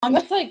I'm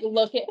just like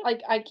looking,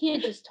 like I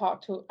can't just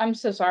talk to. I'm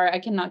so sorry. I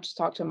cannot just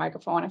talk to a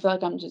microphone. I feel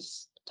like I'm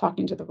just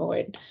talking to the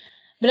void.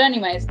 But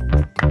anyways.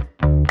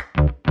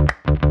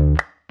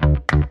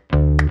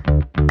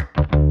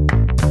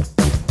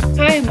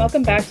 Hi, and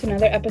welcome back to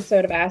another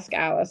episode of Ask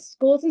Alice.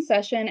 School is in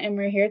session, and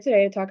we're here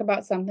today to talk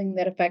about something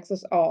that affects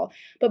us all.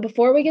 But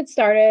before we get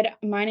started,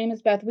 my name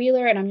is Beth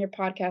Wheeler, and I'm your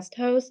podcast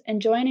host.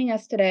 And joining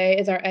us today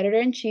is our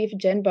editor-in-chief,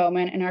 Jen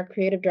Bowman, and our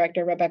creative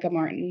director, Rebecca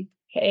Martin.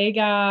 Hey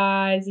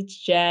guys, it's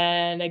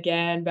Jen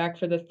again, back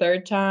for the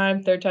third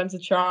time. Third time's a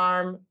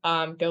charm.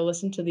 Go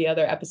listen to the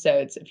other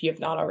episodes if you have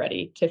not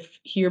already to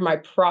hear my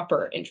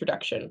proper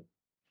introduction.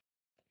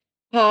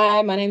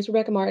 Hi, my name's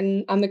Rebecca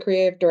Martin. I'm the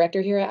creative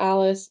director here at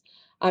Alice.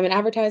 I'm an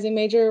advertising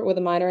major with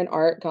a minor in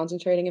art,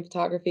 concentrating in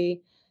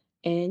photography.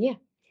 And yeah.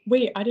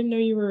 Wait, I didn't know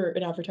you were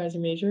an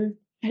advertising major.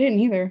 I didn't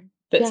either.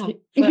 That's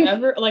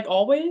forever, like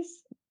always?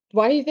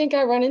 Why do you think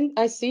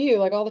I see you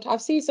like all the time?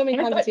 I've seen you so many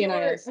times at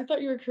CNIS. I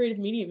thought you were a creative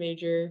media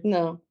major.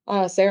 No,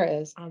 Sarah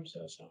is. I'm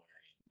so sorry.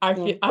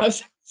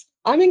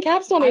 I'm in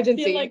Capstone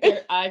Agency.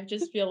 I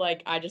just feel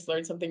like I just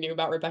learned something new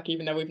about Rebecca,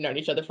 even though we've known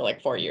each other for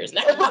like 4 years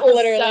now.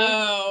 Literally.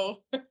 So.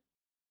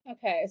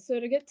 Okay, so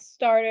to get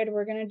started,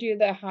 we're going to do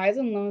the highs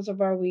and lows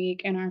of our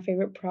week and our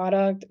favorite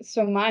product.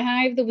 So my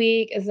high of the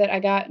week is that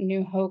I got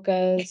new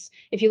Hokas.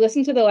 If you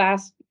listened to the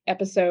last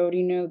episode,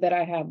 you know that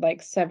I had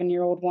like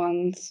 7-year-old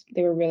ones.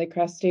 They were really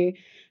crusty.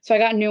 So I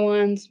got new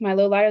ones. My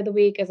low light of the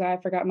week is I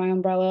forgot my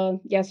umbrella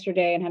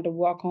yesterday and had to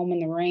walk home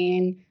in the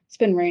rain. It's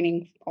been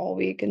raining all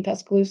week in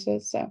Tuscaloosa,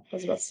 so. I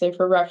was about to say,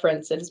 for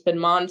reference, it has been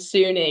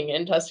monsooning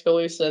in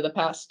Tuscaloosa the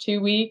past 2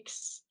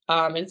 weeks.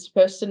 It's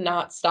supposed to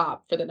not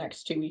stop for the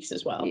next 2 weeks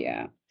as well.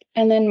 Yeah.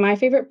 And then my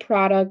favorite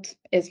product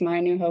is my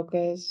new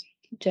Hokas.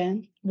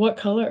 Jen? What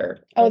color?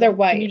 Oh, they're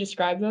white. Can you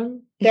describe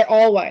them? They're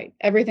all white.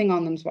 Everything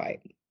on them's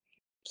white.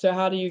 So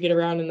how do you get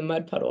around in the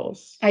mud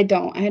puddles? I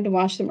don't. I had to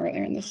wash them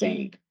earlier in the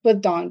sink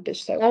with Dawn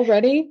dish soap.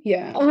 Already?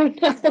 Yeah. Oh, no.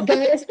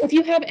 Guys, if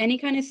you have any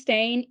kind of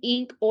stain,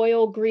 ink,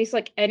 oil, grease,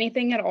 like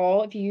anything at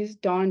all, if you use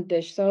Dawn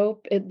dish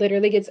soap, it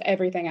literally gets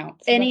everything out.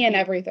 Any and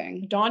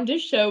everything. Dawn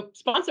dish soap,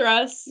 sponsor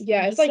us.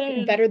 Yeah, it's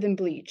like better than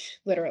bleach,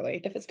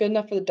 literally. If it's good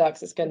enough for the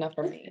ducks, it's good enough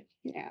for me.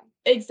 Yeah.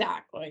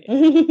 Exactly.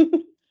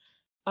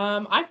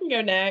 I can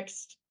go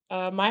next.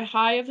 My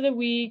high of the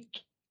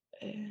week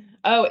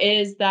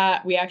is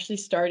that we actually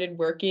started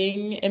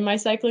working in my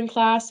cycling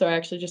class. So I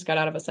actually just got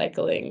out of a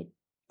cycling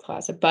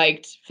class. I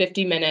biked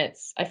 50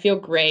 minutes. I feel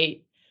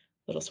great.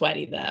 A little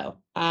sweaty though.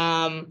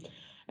 And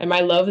my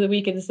low of the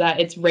week is that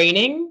it's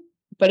raining,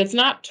 but it's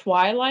not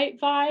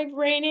Twilight vibe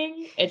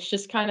raining. It's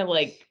just kind of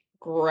like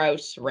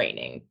gross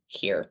raining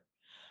here,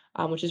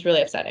 which is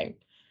really upsetting.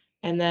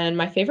 And then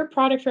my favorite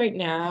product right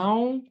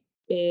now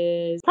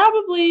is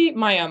probably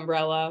my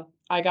umbrella.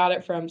 I got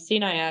it from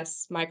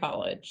CNIS, my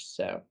college.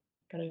 So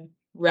gotta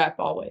rep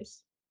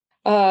always.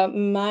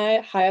 My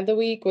high of the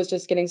week was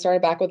just getting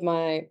started back with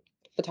my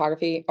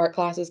photography art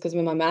classes because I'm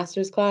in my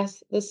master's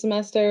class this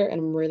semester and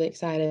I'm really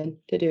excited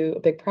to do a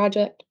big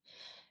project.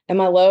 And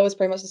my low is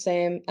pretty much the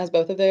same as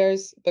both of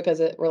theirs because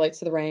it relates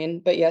to the rain.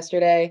 But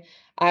yesterday,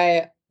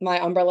 my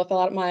umbrella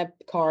fell out of my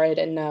car. I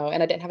didn't know,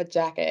 and I didn't have a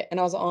jacket. And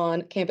I was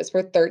on campus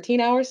for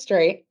 13 hours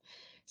straight.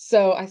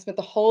 So I spent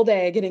the whole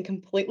day getting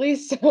completely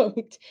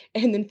soaked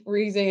and then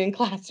freezing in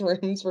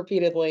classrooms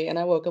repeatedly. And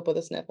I woke up with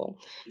a sniffle.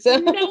 So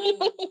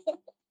no,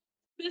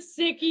 the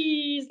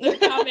sickies, they're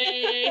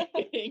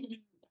coming.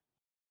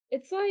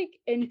 It's like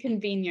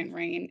inconvenient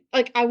rain.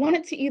 Like I want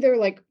it to either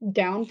like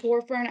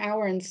downpour for an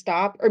hour and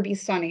stop or be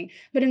sunny,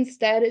 but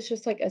instead it's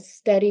just like a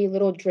steady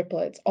little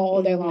driplets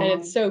all day long.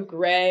 And it's so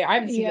gray. I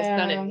haven't seen the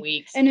sun in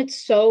weeks. And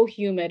it's so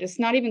humid. It's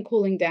not even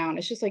cooling down.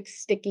 It's just like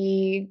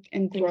sticky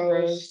and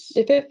gross.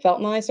 If it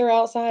felt nicer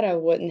outside, I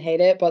wouldn't hate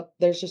it, but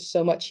there's just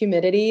so much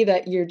humidity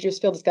that you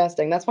just feel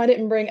disgusting. That's why I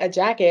didn't bring a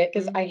jacket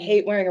because I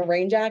hate wearing a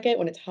rain jacket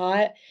when it's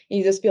hot. And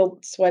you just feel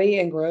sweaty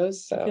and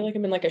gross. So. I feel like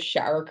I'm in like a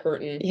shower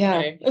curtain. Yeah.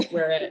 When I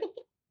wear it.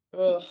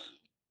 Ugh.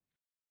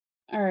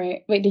 All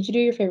right. Wait, did you do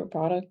your favorite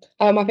product?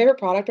 My favorite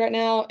product right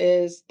now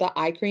is the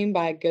eye cream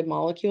by Good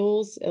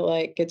Molecules. It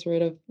like gets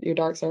rid of your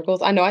dark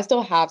circles. I know I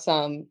still have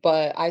some,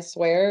 but I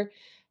swear,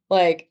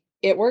 like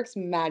it works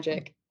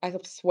magic. I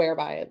swear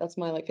by it. That's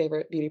my like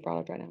favorite beauty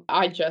product right now.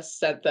 I just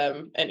sent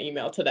them an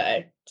email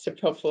today. So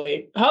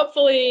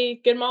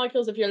hopefully, Good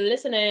Molecules, if you're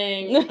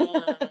listening,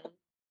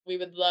 we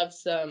would love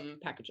some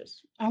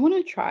packages. I want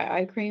to try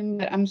eye cream,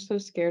 but I'm so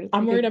scared.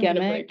 I'm worried I'm gonna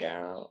break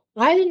out.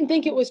 I didn't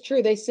think it was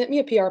true. They sent me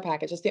a PR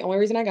package. That's the only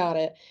reason I got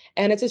it.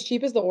 And it's as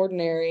cheap as The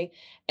Ordinary.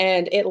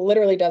 And it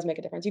literally does make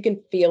a difference. You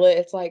can feel it.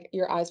 It's like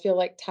your eyes feel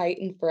like tight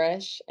and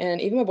fresh. And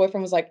even my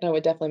boyfriend was like, no,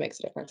 it definitely makes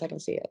a difference. I can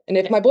see it. And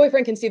if my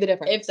boyfriend can see the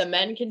difference. If the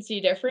men can see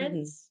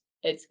difference,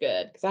 it's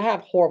good. Because I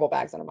have horrible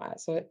bags under my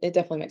eyes. So it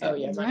definitely makes a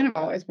difference. Yeah, mine have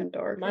always been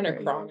dark. Mine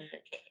are chronic.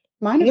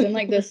 Mine have been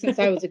like this since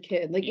I was a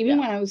kid. Like even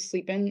when I was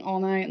sleeping all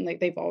night, and like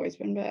they've always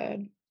been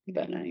bad.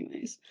 But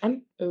anyways, I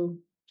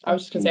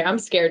was just gonna say I'm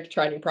scared to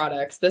try new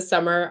products. This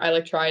summer I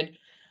like tried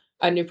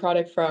a new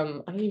product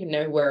from, I don't even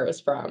know where it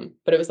was from,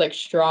 but it was like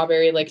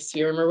strawberry, like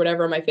serum or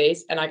whatever on my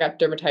face, and I got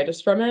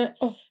dermatitis from it.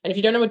 Oh. And if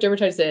you don't know what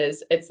dermatitis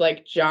is, it's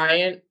like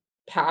giant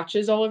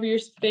patches all over your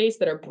face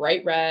that are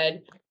bright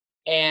red,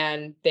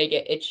 and they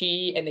get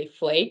itchy and they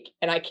flake.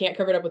 And I can't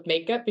cover it up with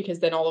makeup because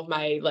then all of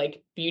my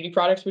like beauty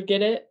products would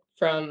get it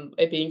from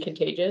it being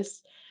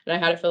contagious. And I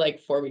had it for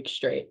like 4 weeks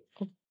straight,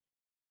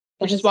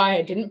 which is why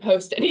I didn't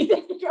post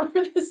anything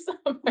over the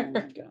Oh my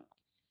summer. God.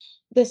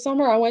 This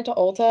summer, I went to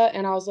Ulta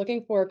and I was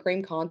looking for a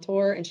cream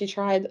contour, and she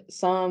tried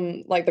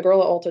some, like the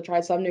girl at Ulta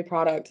tried some new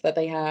product that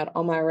they had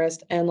on my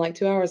wrist. And like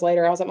 2 hours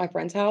later, I was at my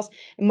friend's house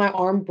and my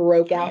arm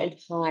broke out in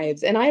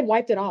hives, and I had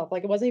wiped it off.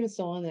 Like it wasn't even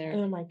still on there.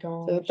 Oh my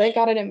So gosh. thank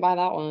God I didn't buy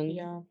that one.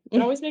 Yeah.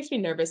 It always makes me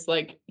nervous,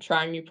 like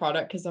trying new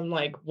product, because I'm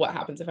like, what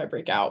happens if I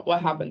break out?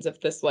 What happens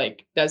if this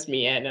like does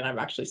me in and I'm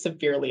actually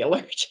severely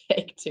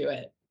allergic to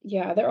it?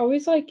 Yeah, they're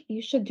always like,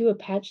 you should do a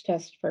patch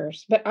test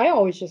first, but I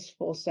always just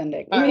full send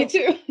it. Me Like,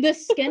 too. the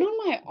skin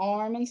on my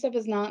arm and stuff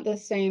is not the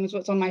same as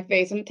what's on my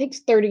face, and it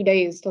takes 30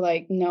 days to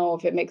like know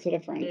if it makes a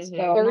difference. Mhm.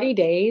 So I'm 30 not,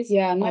 days?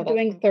 yeah, I'm Oh, not that's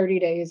doing fine. 30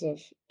 days of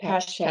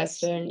patch Patch tests.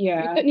 testing. You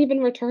Yeah. couldn't even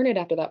return it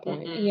after that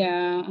point. Mm-mm.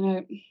 Yeah.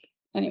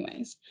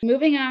 Anyways,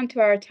 moving on to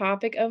our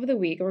topic of the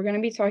week, we're going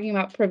to be talking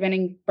about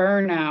preventing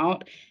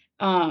burnout.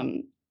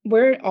 Um,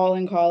 we're all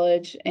in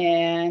college,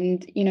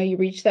 and you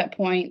reach that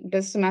point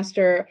this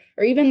semester,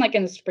 or even like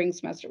in the spring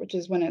semester, which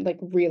is when it like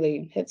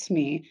really hits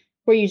me,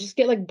 where you just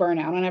get like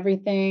burnout on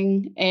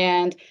everything.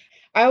 And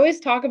I always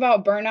talk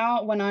about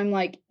burnout when I'm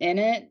like in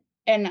it,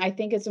 and I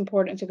think it's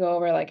important to go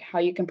over like how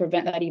you can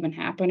prevent that even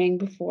happening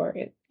before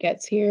it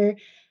gets here.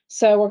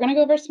 So we're going to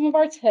go over some of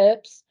our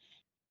tips.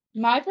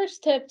 My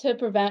first tip to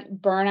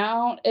prevent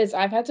burnout is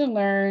I've had to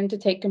learn to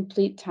take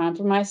complete time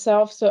for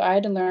myself. So I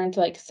had to learn to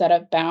like set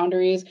up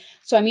boundaries.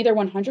 So I'm either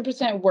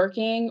 100%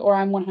 working or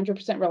I'm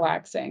 100%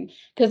 relaxing.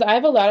 Because I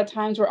have a lot of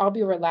times where I'll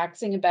be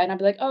relaxing in bed and I'll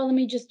be like, oh, let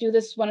me just do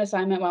this one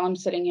assignment while I'm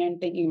sitting here and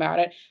thinking about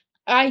it.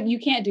 You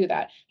can't do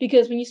that,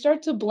 because when you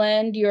start to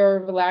blend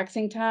your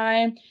relaxing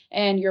time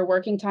and your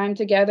working time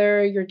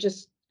together, you're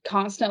just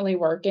constantly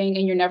working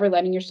and you're never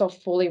letting yourself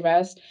fully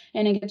rest,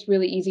 and it gets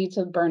really easy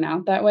to burn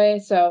out that way.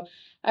 So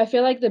I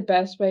feel like the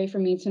best way for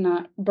me to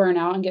not burn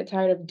out and get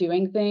tired of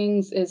doing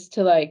things is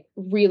to like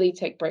really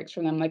take breaks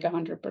from them like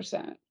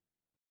 100%.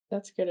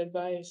 That's good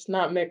advice.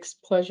 Not mix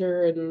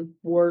pleasure and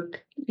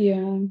work.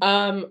 Yeah.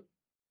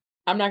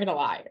 I'm not gonna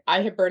lie.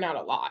 I hit burnout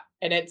a lot,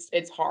 and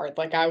it's hard.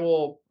 Like I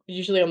will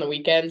usually on the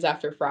weekends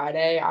after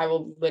Friday, I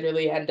will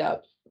literally end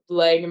up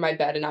laying in my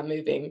bed and not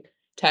moving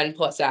 10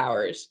 plus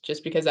hours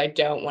just because I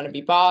don't want to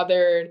be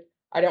bothered.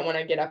 I don't want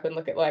to get up and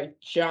look at like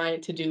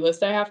giant to-do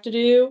list I have to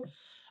do.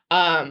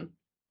 Um,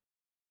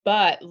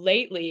 But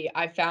lately,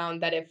 I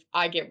found that if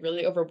I get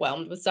really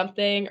overwhelmed with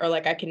something, or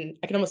like I can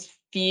almost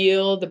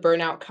feel the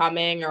burnout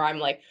coming, or I'm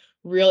like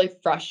really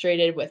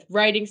frustrated with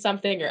writing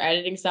something or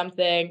editing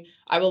something,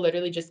 I will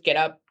literally just get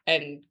up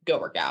and go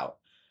work out.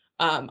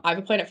 I have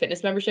a Planet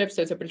Fitness membership,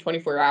 so it's open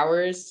 24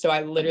 hours. So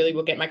I literally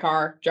will get in my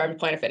car, drive to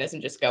Planet Fitness,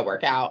 and just go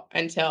work out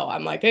until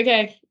I'm like,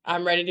 okay,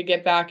 I'm ready to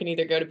get back and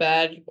either go to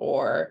bed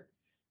or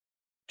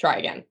try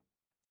again,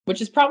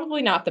 which is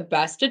probably not the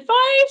best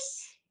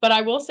advice, but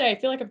I will say I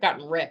feel like I've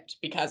gotten ripped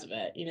because of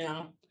it, you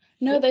know?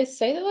 No, they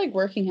say that like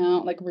working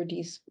out like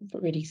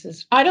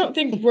reduces. I don't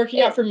think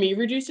working out for me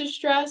reduces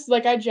stress.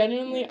 Like I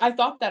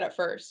thought that at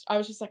first. I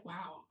was just like,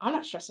 wow, I'm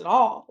not stressed at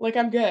all. Like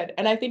I'm good.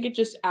 And I think it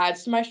just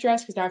adds to my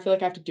stress because now I feel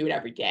like I have to do it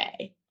every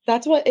day.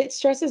 That's what it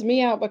stresses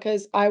me out,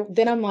 because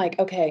I'm like,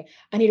 okay,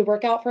 I need to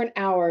work out for an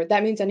hour.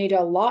 That means I need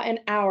to allot an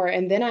hour,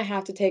 and then I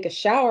have to take a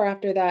shower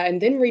after that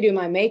and then redo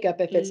my makeup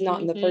if it's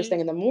not in the first Mhm. thing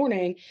in the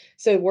morning.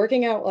 So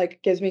working out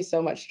like gives me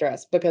so much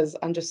stress because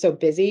I'm just so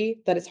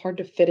busy that it's hard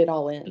to fit it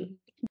all in. Mhm.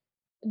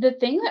 The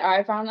thing that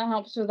I found that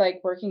helps with like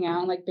working out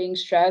and like being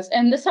stressed,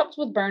 and this helps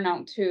with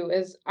burnout too,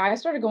 is I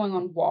started going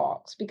on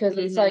walks, because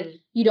it's like Mhm.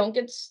 you don't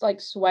get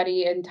like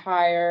sweaty and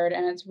tired,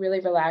 and it's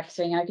really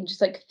relaxing. I can just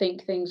like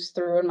think things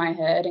through in my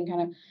head and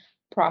kind of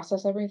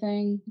process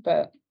everything.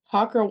 But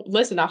Hot girl,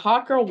 listen, a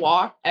hot girl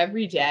walk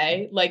every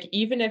day, like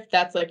even if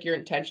that's like your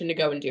intention to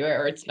go and do it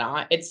or it's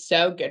not, it's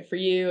so good for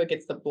you. It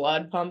gets the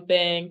blood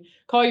pumping.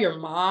 Call your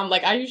mom.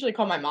 Like I usually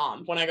call my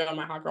mom when I go on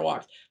my hot girl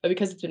walks, but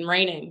because it's been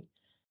raining,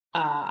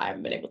 I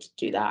haven't been able to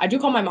do that. I do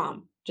call my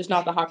mom, just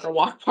not the hot girl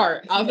walk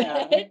part of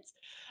Yeah. it.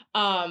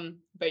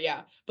 But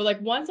yeah, but like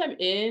once I'm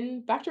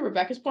in, back to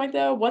Rebecca's point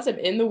though, once I'm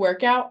in the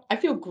workout, I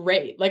feel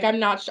great. Like I'm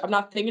not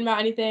thinking about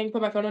anything,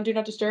 put my phone on do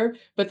not disturb,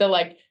 but the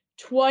like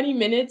 20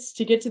 minutes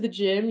to get to the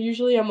gym,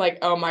 usually I'm like,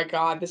 oh my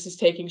God, this is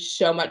taking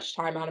so much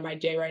time out of my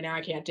day right now.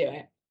 I can't do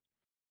it.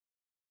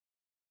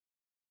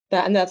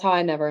 That's how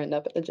I never end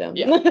up at the gym.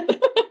 Yeah.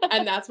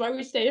 And that's why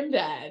we stay in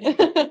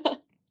bed.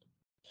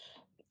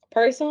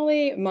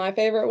 Personally, my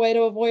favorite way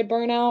to avoid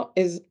burnout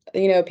is,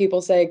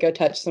 people say go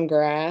touch some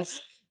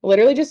grass.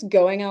 Literally just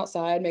going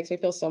outside makes me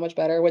feel so much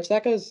better, which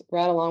that goes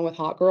right along with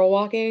hot girl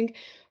walking.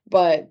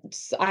 But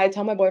I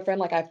tell my boyfriend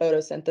like I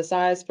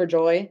photosynthesize for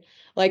joy.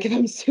 Like if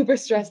I'm super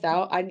stressed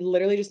out, I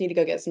literally just need to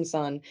go get some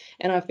sun,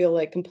 and I feel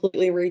like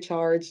completely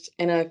recharged,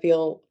 and I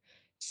feel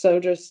so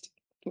just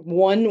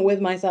one with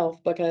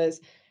myself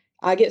because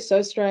I get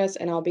so stressed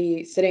and I'll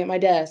be sitting at my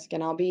desk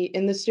and I'll be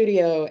in the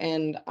studio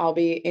and I'll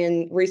be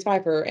in Reese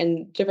Piper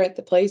and different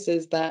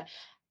places that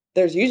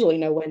there's usually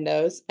no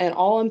windows. And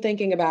all I'm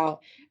thinking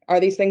about are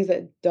these things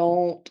that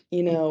don't,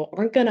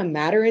 aren't going to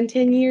matter in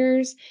 10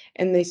 years.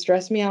 And they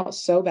stress me out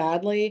so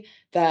badly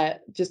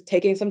that just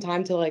taking some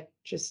time to like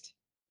just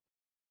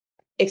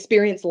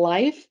experience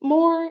life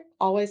more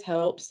always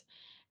helps.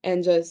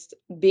 And just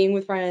being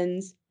with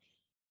friends,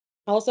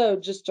 also,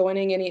 just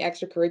joining any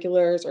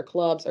extracurriculars or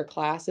clubs or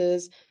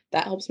classes,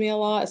 that helps me a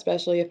lot,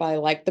 especially if I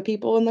like the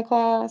people in the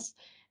class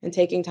and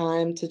taking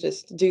time to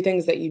just do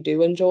things that you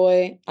do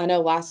enjoy. I know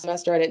last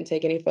semester I didn't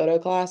take any photo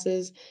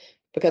classes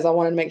because I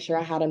wanted to make sure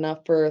I had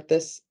enough for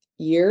this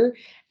year.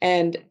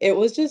 And it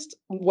was just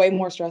way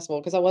more stressful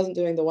because I wasn't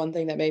doing the one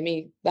thing that made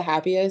me the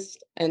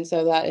happiest. And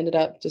so that ended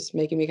up just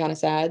making me kind of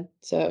sad.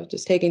 So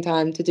just taking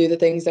time to do the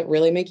things that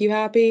really make you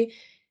happy,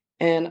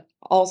 and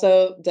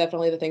also,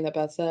 definitely the thing that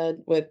Beth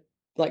said with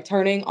like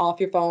turning off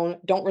your phone,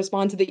 don't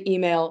respond to the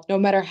email, no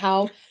matter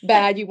how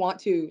bad you want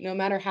to, no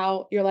matter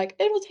how you're like,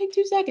 it'll take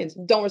 2 seconds.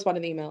 Don't respond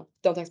to the email.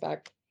 Don't text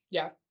back.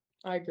 Yeah,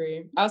 I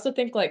agree. I also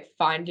think like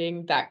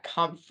finding that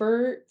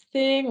comfort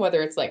thing,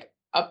 whether it's like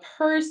a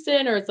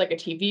person or it's like a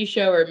TV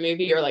show or a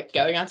movie or like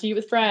going out to eat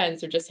with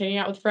friends or just hanging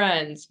out with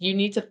friends, you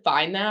need to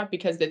find that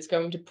because it's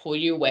going to pull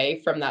you away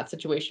from that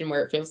situation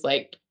where it feels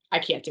like I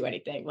can't do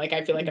anything. Like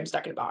I feel like I'm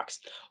stuck in a box.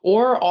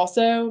 Or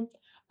also,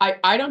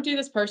 I don't do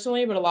this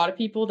personally, but a lot of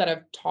people that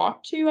I've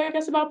talked to, I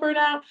guess, about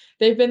burnout,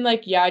 they've been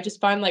like, yeah, I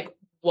just find like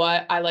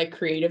what I like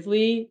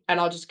creatively and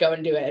I'll just go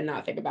and do it and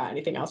not think about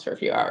anything else for a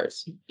few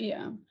hours.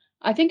 Yeah.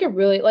 I think it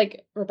really,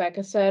 like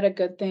Rebecca said, a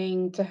good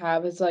thing to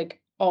have is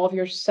like all of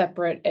your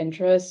separate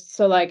interests.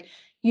 So like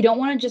you don't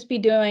want to just be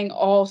doing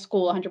all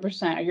school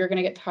 100% or you're going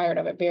to get tired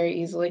of it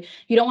very easily.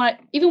 You don't want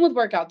to, even with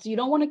workouts, you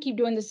don't want to keep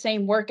doing the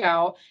same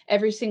workout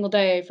every single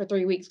day for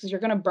 3 weeks because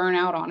you're going to burn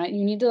out on it.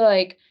 You need to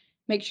like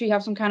make sure you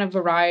have some kind of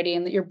variety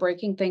and that you're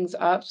breaking things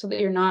up so that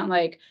you're not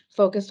like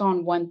focused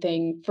on one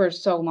thing for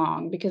so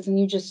long because then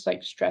you just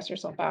like stress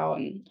yourself out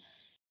and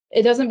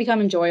it doesn't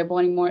become enjoyable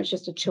anymore. It's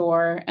just a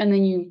chore. And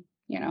then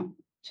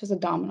it's just a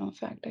domino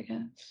effect, I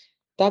guess.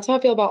 That's how I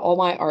feel about all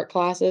my art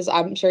classes.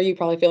 I'm sure you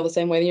probably feel the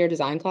same way in your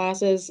design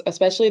classes,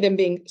 especially them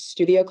being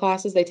studio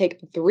classes. They take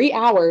 3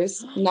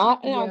 hours,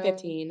 not an hour and Yeah.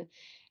 15.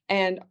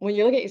 And when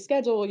you look at your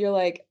schedule, you're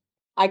like,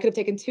 I could have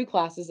taken 2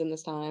 classes in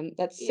this time.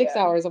 That's 6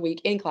 hours a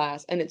week in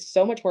class. And it's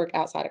so much work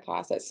outside of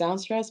class. That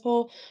sounds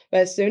stressful.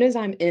 But as soon as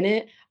I'm in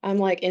it, I'm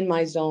like in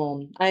my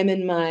zone. I'm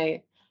in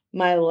my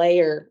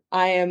layer.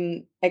 I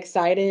am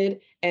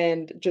excited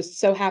and just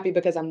so happy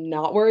because I'm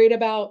not worried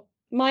about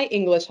my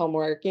English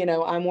homework.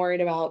 I'm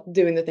worried about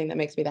doing the thing that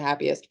makes me the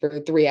happiest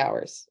for 3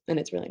 hours. And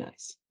it's really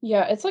nice.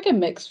 Yeah, it's like a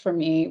mix for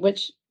me,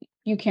 which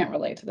you can't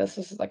relate to this.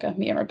 This is like a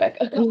me and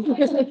Rebecca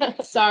conversation.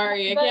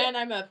 Sorry, But again,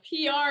 I'm a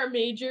PR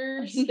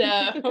major,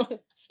 so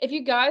if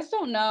you guys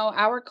don't know,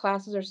 our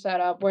classes are set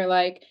up where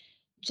like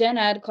gen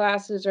ed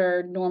classes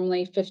are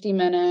normally 50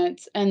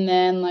 minutes and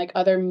then like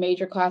other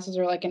major classes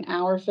are like an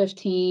hour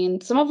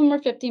 15. Some of them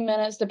are 50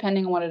 minutes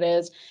depending on what it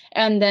is.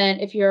 And then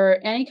if you're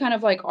any kind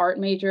of like art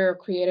major or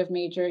creative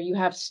major, you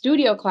have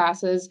studio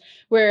classes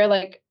where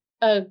like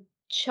a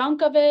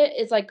chunk of it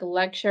is like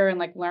lecture and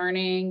like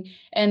learning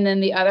and then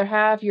the other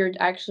half you're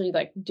actually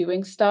like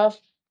doing stuff.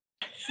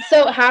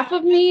 So half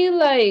of me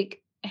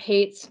like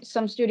hates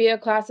some studio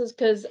classes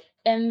because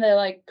in the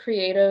like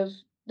creative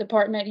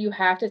department you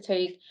have to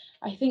take,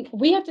 I think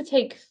we have to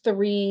take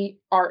 3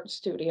 art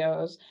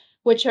studios,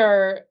 which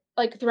are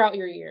like throughout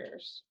your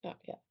years. Oh,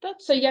 yeah.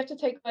 So you have to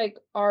take like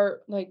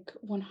art like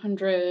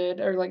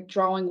 100 or like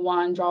drawing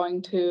one,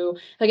 drawing two.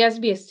 Like it has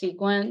to be a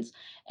sequence.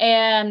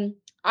 And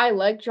I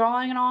like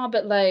drawing and all,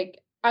 but like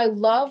I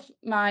love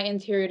my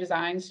interior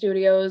design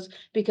studios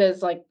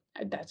because like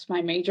that's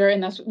my major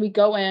and that's we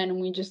go in and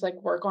we just like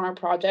work on our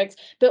projects.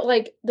 But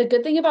like the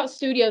good thing about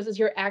studios is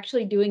you're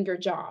actually doing your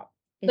job.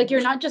 Like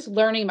you're not just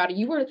learning about it.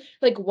 You were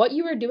like what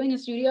you were doing in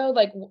studio,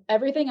 like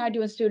everything I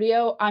do in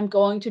studio, I'm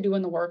going to do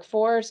in the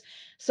workforce.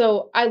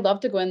 So I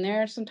love to go in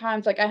there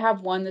sometimes. Like I have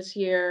one this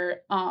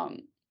year,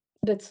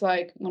 that's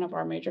like one of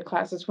our major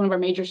classes, one of our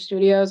major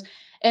studios.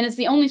 And it's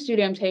the only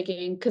studio I'm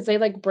taking because they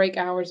like break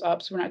hours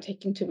up, so we're not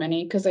taking too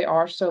many because they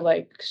are so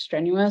like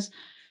strenuous.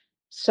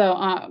 So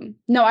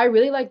no, I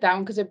really like that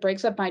one because it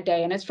breaks up my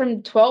day and it's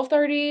from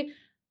 12:30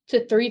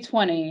 to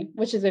 3:20,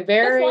 which is a that's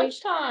very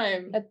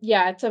lunchtime.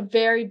 yeah, it's a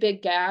very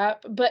big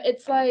gap, but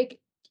it's like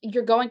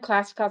you're going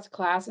class to class to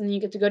class, and then you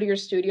get to go to your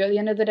studio at the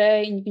end of the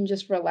day, and you can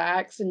just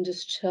relax and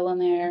just chill in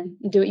there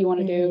and do what you want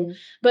to do. Mhm.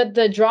 But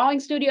the drawing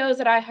studios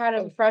that I had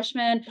as a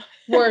freshman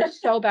were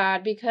so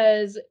bad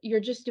because you're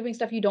just doing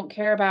stuff you don't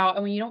care about,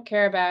 and when you don't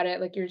care about it,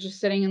 like you're just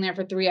sitting in there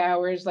for 3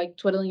 hours, like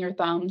twiddling your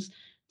thumbs.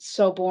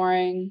 So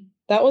boring.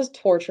 That was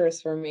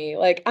torturous for me.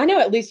 Like, I know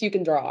at least you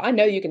can draw. I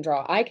know you can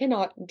draw. I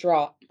cannot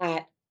draw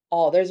at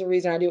all. There's a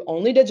reason I do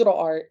only digital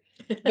art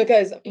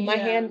because my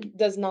Yeah. hand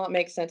does not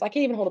make sense. I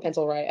can't even hold a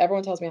pencil right.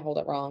 Everyone tells me I hold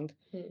it wrong.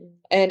 Mm-mm.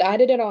 And I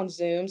did it on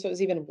Zoom, so it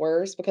was even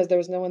worse because there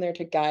was no one there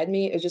to guide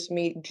me. It was just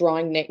me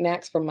drawing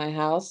knickknacks from my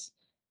house.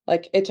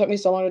 Like, it took me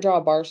so long to draw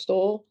a bar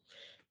stool,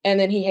 and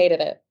then he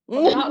hated it.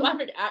 I'm not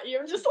laughing at you.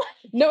 I'm just like,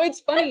 No, it's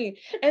funny.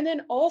 And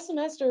then all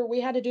semester we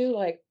had to do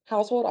like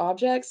household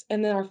objects,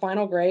 and then our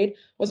final grade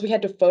was we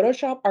had to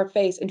Photoshop our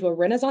face into a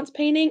Renaissance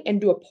painting and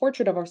do a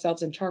portrait of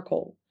ourselves in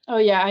charcoal. Oh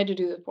yeah, I had to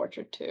do the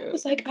portrait I too.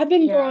 was like, I've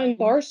been Yeah. drawing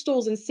bar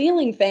stools and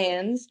ceiling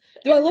fans.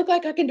 Do I look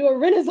like I can do a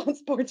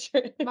Renaissance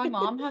portrait? My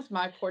mom has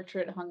my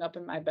portrait hung up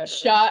in my bedroom.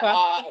 shut so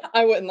up.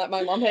 I wouldn't let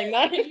my mom hang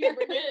that. Can you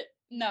bring it?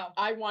 No.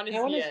 I want to I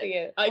see wanna it. see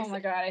it. Oh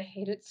my god, I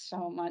hate it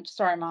so much.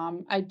 Sorry,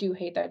 Mom. I do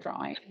hate that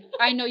drawing.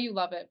 I know you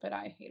love it, but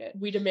I hate it.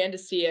 We demand to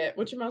see it.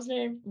 What's your mom's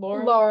name?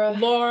 Laura? Laura.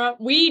 Laura,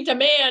 we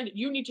demand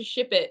you need to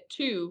ship it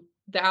to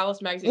the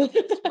Alice magazine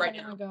office right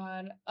Oh now. my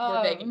god.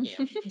 We're begging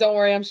you. Don't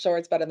worry, I'm sure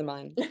it's better than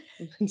mine.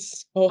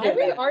 It's so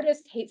Every bad.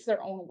 artist hates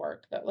their own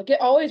work though. Like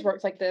it always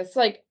works like this.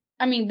 Like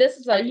I mean, this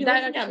is Are like you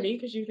that looking at actually- me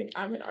because you think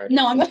I'm an artist?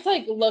 No, I'm just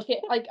like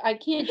like I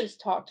can't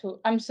just talk to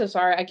I'm so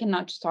sorry. I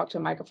cannot just talk to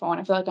a microphone.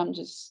 I feel like I'm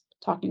just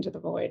talking to the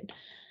void.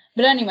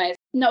 But anyways,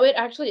 no, it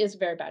actually is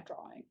very bad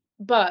drawing.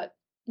 But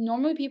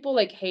normally people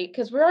like hate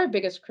because we're our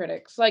biggest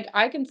critics. Like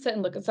I can sit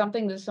and look at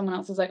something that someone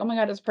else is like, oh my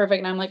god, it's perfect.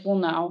 And I'm like, well,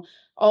 no,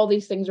 all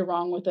these things are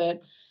wrong with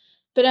it.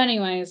 But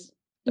anyways,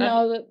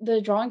 no,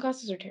 the drawing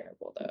classes are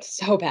terrible though. It's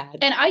so bad.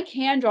 And I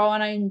can draw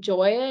and I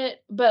enjoy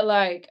it, but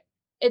like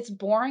it's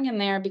boring in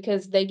there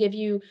because they give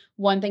you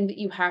one thing that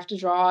you have to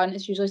draw and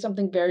it's usually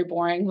something very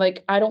boring.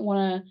 Like I don't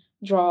want to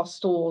draw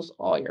stools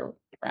all year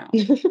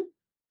round.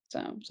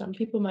 So Some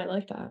people might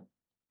like that.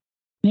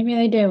 maybe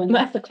they do, and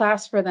that's the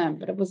class for them,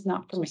 but it was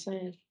not for me.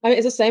 Saying. I mean,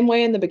 it's the same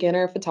way in the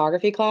beginner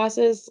photography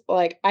classes.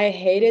 Like, I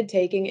hated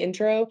taking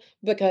intro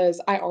because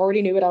I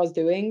already knew what I was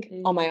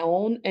doing on my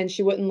own, and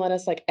she wouldn't let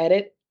us like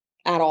edit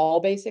at all,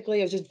 basically.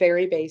 It was just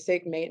very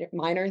basic,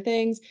 minor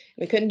things.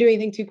 We couldn't do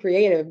anything too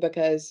creative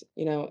because,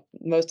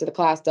 most of the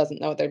class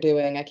doesn't know what they're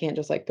doing. I can't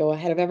just like go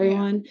ahead of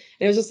everyone. And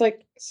it was just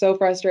like so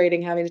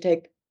frustrating having to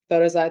take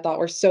photos that I thought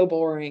were so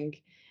boring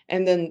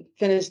and then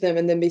finish them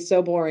and then be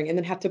so boring and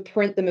then have to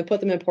print them and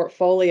put them in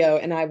portfolio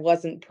and I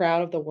wasn't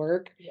proud of the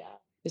work. Yeah.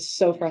 It's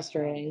so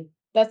frustrating.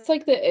 That's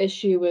like the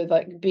issue with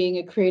like being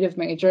a creative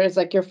major is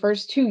like your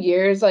first 2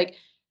 years, like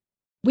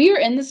we are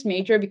in this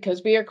major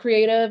because we are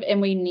creative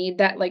and we need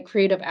that like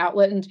creative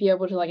outlet and to be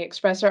able to like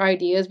express our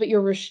ideas, but you're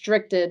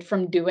restricted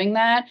from doing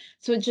that.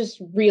 So it's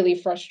just really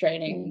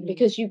frustrating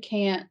because you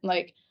can't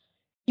like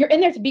you're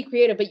in there to be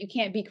creative, but you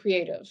can't be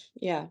creative.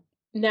 Yeah.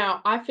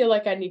 Now, I feel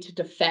like I need to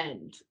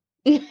defend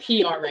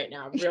PR right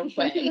now, real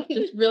quick,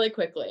 just really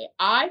quickly.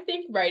 I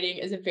think writing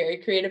is a very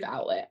creative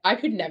outlet. I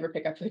could never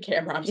pick up the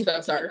camera. I'm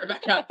so sorry,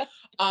 Rebecca.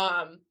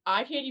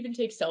 I can't even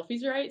take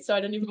selfies right, so I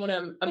don't even want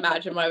to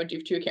imagine what I would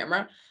do to a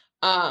camera.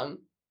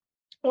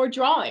 Or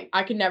drawing.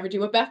 I could never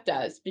do what Beth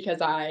does because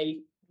I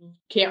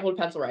can't hold a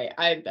pencil right.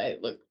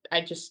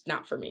 I just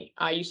not for me.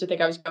 I used to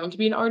think I was going to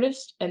be an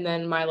artist, and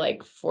then my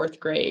like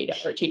 4th grade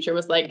art teacher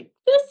was like,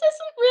 "This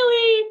isn't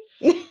really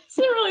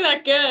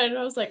that good." And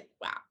I was like,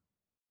 "Wow,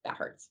 that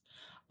hurts."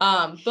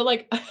 But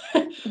like,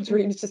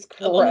 Dreams just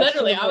crushed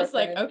literally, in the I was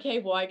like, forehead. okay,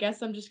 well, I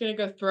guess I'm just gonna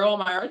go throw all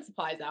my art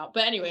supplies out.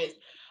 But anyways,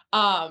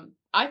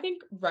 I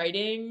think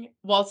writing,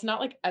 while it's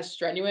not like as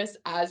strenuous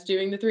as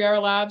doing the 3-hour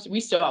labs, we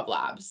still have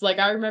labs. Like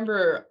I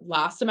remember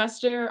last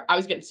semester, I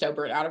was getting so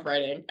burnt out of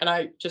writing.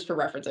 And just for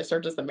reference, I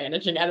served as the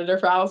managing editor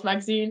for Alice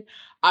magazine.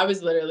 I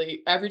was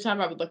literally, every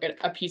time I would look at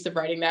a piece of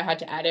writing that I had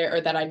to edit or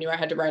that I knew I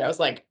had to write, I was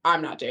like,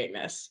 I'm not doing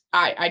this.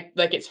 I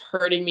like, it's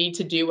hurting me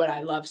to do what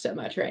I love so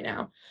much right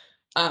now.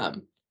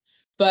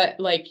 But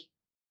like,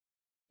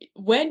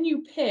 when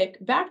you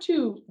pick, back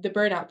to the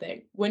burnout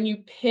thing, when you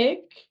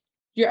pick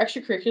your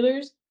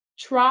extracurriculars,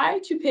 try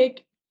to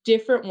pick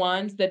different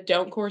ones that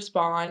don't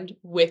correspond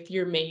with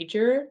your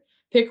major.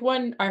 Pick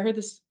one, I heard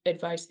this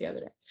advice the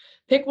other day.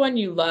 Pick one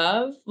you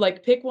love,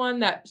 like pick one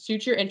that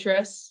suits your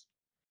interests,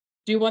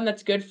 do one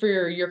that's good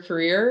for your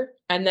career,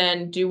 and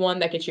then do one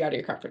that gets you out of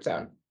your comfort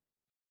zone,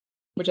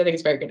 which I think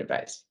is very good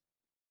advice.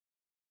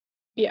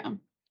 Yeah.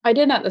 I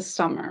did that this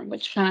summer,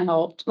 which kind of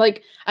helped.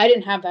 Like, I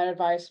didn't have that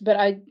advice, but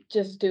I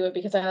just do it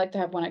because I like to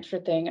have one extra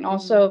thing. And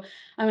also,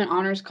 I'm in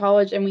honors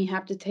college and we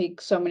have to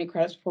take so many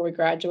credits before we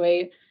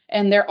graduate.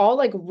 And they're all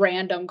like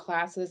random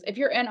classes. If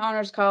you're in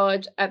honors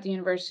college at the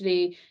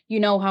university, you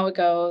know how it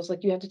goes.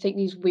 Like, you have to take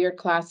these weird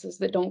classes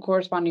that don't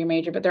correspond to your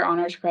major, but they're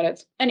honors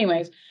credits.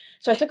 Anyways,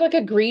 so I took like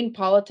a green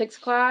politics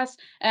class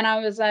and I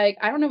was like,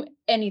 I don't know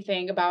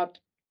anything about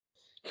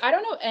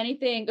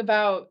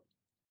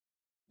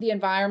the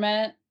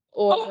environment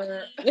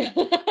or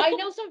I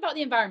know something about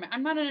the environment.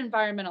 I'm not an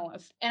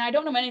environmentalist and I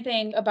don't know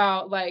anything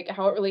about like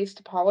how it relates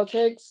to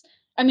politics.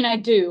 I mean, I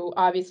do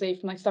obviously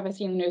from like stuff I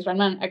see in the news, but I'm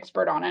not an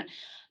expert on it.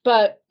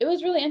 But it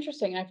was really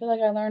interesting. I feel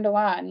like I learned a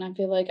lot and I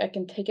feel like I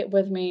can take it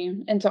with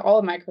me into all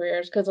of my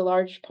careers because a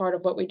large part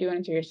of what we do in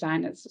interior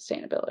design is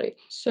sustainability.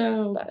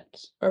 So,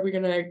 But are we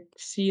gonna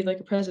see like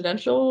a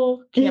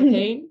presidential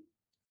campaign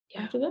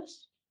after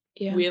this?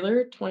 Yeah.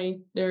 Wheeler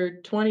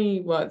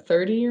 20 what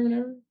 30 or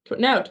whatever.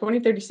 No,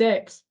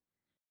 2036.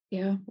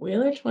 Yeah.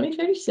 Wheeler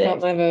 2036.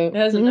 Got my vote. It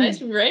has a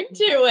nice ring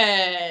to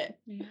it.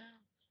 Yeah.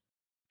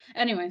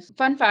 Anyways,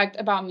 fun fact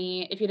about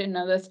me, if you didn't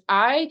know this,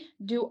 I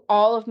do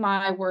all of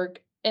my work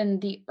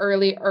in the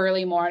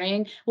early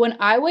morning. When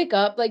I wake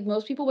up, like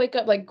most people wake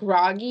up like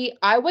groggy,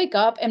 I wake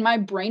up and my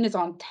brain is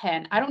on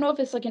 10. I don't know if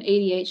it's like an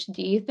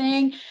ADHD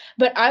thing,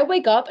 but I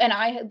wake up and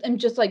I am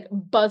just like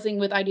buzzing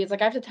with ideas.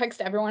 Like I have to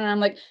text everyone and I'm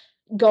like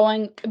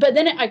going, but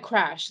then I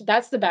crash.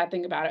 That's the bad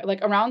thing about it.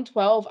 Like around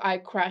 12, I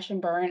crash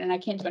and burn and I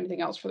can't do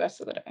anything else for the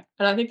rest of the day.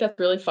 And I think that's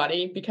really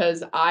funny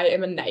because I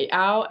am a night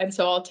owl, and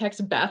so I'll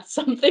text Beth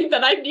something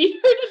that I need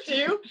her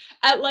to do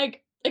at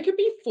like it could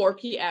be 4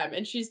 p.m.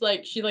 and she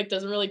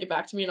doesn't really get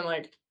back to me, and I'm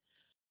like,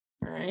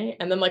 all right.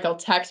 And then like I'll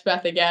text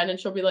Beth again and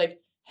she'll be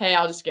like, hey,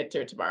 I'll just get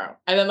to it tomorrow.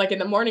 And then like in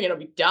the morning it'll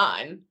be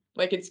done.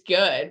 Like it's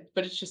good,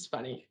 but it's just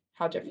funny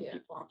how different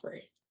people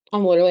operate.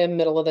 I'm literally a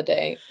middle of the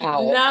day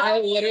owl. No. I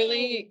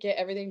literally get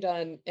everything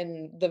done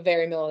in the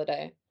very middle of the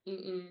day.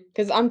 Mm-mm.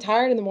 Because I'm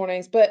tired in the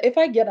mornings, but if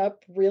I get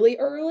up really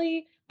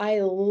early, I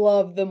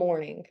love the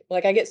morning.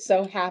 Like I get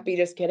so happy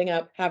just getting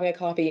up, having a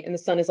coffee, and the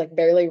sun is like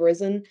barely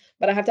risen,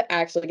 but I have to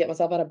actually get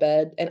myself out of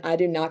bed, and I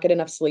do not get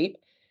enough sleep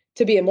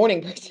to be a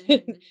morning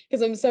person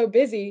because I'm so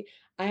busy.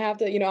 I have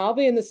to, I'll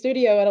be in the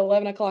studio at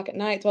 11 o'clock at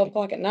night, 12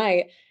 o'clock at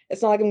night.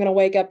 It's not like I'm going to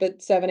wake up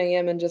at 7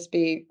 a.m. and just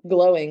be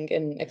glowing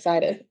and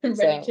excited. Ready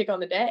So to take on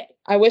the day.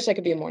 I wish I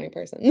could be a morning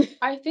person.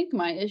 I think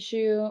my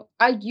issue,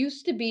 I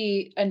used to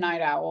be a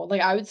night owl. Like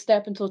I would stay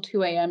up until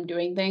 2 a.m.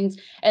 doing things,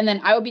 and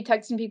then I would be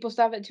texting people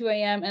stuff at 2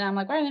 a.m. and I'm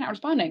like, why are they not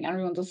responding?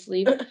 Everyone's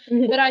asleep.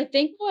 But I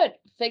think what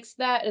fixed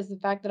that is the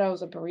fact that I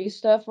was a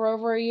barista for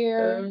over a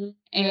year,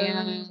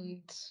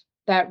 and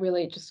that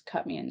really just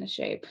cut me into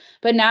shape.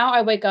 But now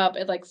I wake up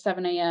at like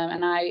 7 a.m.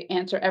 and I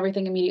answer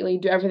everything immediately,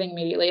 do everything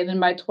immediately, and then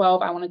by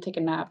 12 I want to take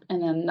a nap,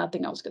 and then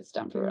nothing else gets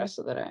done for the rest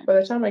of the day. By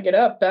the time I get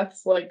up,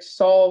 Beth's like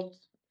solved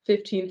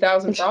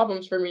 15,000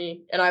 problems for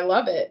me, and I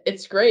love it.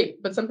 It's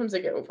great, but sometimes I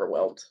get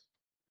overwhelmed.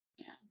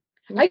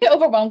 Yeah. I get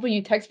overwhelmed when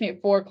you text me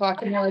at 4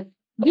 o'clock and you're like,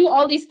 do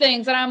all these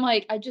things. And I'm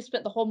like, I just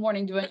spent the whole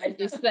morning doing all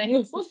these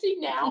things. Well, see,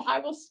 now I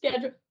will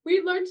schedule.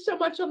 We learned so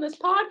much on this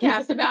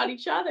podcast about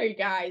each other, you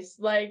guys.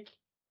 Like,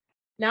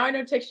 now I know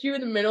to text you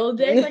in the middle of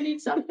the day if I need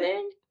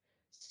something.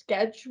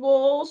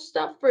 Schedule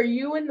stuff for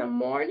you in the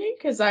morning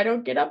because I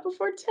don't get up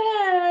before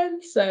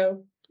 10.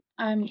 So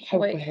I'm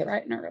awake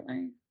bright and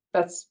early.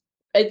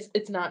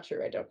 it's not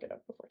true. I don't get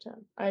up before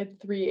 10. I had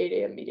 3 8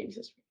 a.m. meetings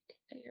this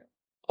week.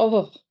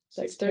 Oh,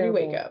 that's 6:30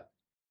 wake terrible. up.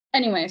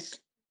 Anyways,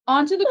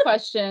 on to the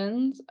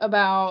questions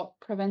about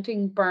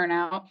preventing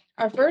burnout.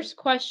 Our first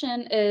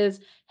question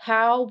is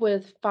how,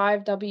 with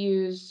 5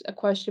 W's, a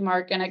question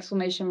mark, an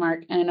exclamation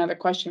mark, and another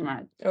question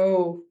mark.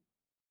 Oh,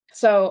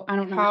 So I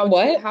don't know how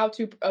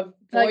to avoid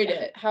like,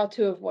 it. how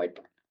to avoid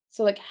burnout.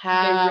 So like They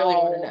really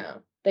want to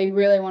know. They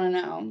really want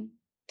to know.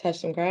 Touch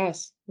some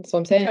grass. That's what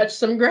I'm saying. Touch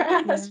some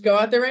grass. Yeah. Go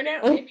out there right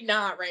now. Maybe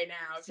not right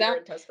now if you're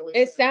in Tuscaloosa.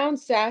 It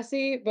sounds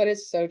sassy, but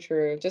it's so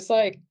true. Just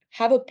like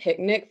have a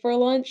picnic for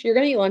lunch. You're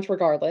gonna eat lunch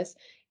regardless.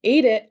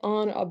 Eat it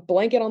on a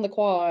blanket on the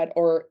quad,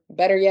 or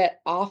better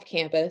yet, off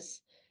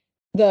campus.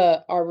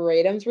 The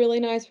Arboretum's really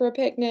nice for a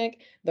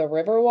picnic. The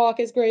Riverwalk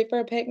is great for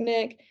a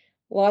picnic.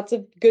 Lots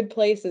of good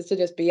places to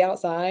just be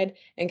outside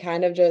and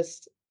kind of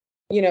just,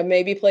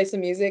 maybe play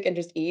some music and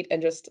just eat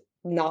and just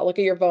not look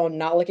at your phone,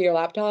 not look at your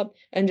laptop,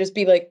 and just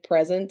be like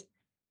present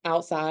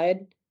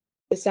outside.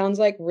 It sounds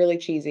like really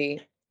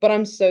cheesy, but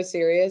I'm so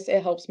serious.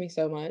 It helps me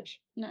so much.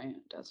 No, yeah,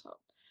 it does help.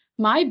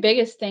 My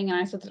biggest thing, and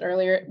I said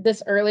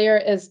this earlier,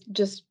 is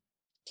just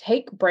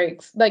take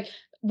breaks. Like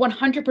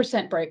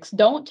 100% breaks.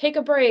 Don't take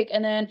a break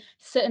and then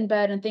sit in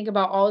bed and think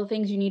about all the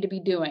things you need to be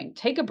doing.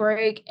 Take a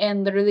break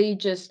and literally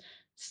just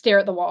stare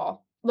at the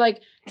wall.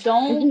 Like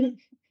don't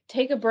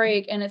take a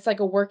break and it's like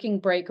a working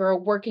break or a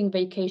working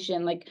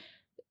vacation. Like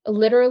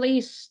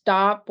literally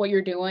stop what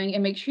you're doing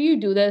and make sure you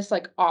do this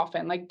like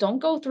often. Like don't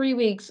go 3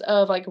 weeks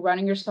of like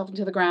running yourself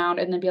into the ground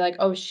and then be like,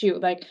 oh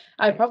shoot, like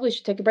I probably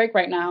should take a break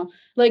right now.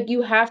 Like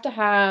you have to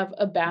have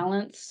a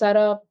balance set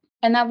up.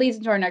 And that leads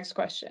into our next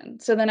question.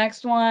 So the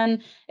next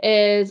one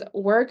is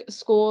work,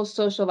 school,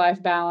 social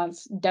life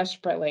balance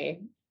desperately.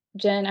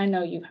 Jen, I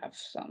know you have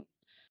some.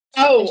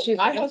 Oh, issues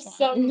I with have this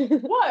some one.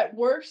 what?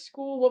 Work,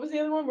 school, what was the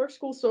other one? Work,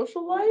 school,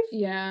 social life?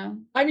 Yeah.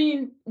 I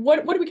mean,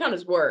 what do we count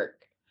as work?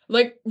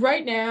 Like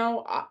right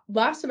now,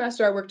 last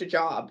semester I worked a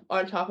job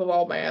on top of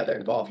all my other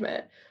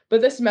involvement.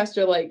 But this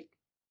semester, like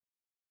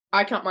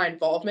I count my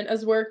involvement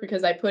as work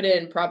because I put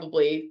in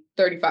probably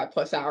 35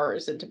 plus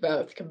hours into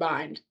both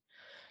combined.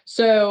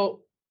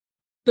 So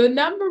the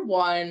number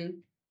one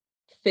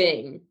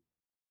thing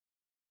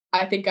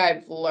I think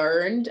I've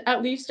learned,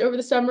 at least over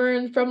the summer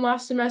and from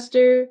last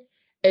semester,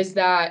 is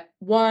that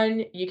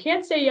one, you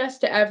can't say yes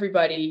to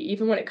everybody,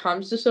 even when it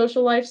comes to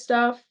social life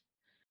stuff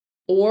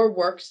or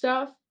work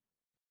stuff.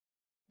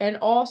 And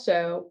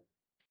also,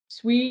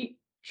 sweet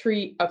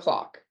treat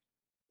o'clock.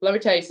 Let me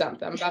tell you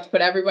something. I'm about to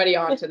put everybody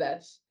onto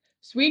this.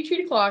 Sweet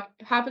treat o'clock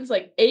happens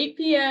like 8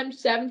 p.m.,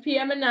 7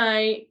 p.m. at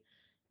night.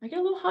 I get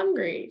a little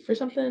hungry for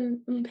something,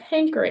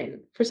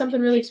 hankering for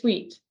something really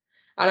sweet.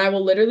 And I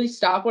will literally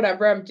stop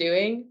whatever I'm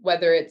doing,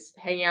 whether it's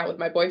hanging out with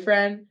my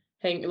boyfriend,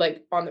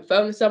 like on the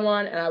phone with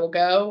someone, and I will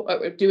go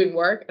doing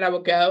work, and I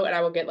will go and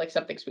I will get like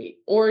something sweet.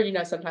 Or,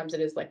 sometimes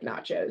it is like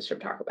nachos from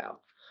Taco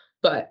Bell.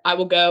 But I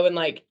will go and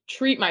like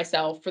treat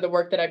myself for the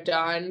work that I've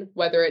done,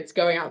 whether it's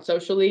going out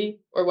socially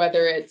or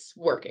whether it's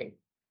working.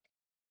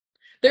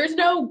 There's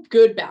no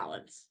good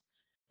balance.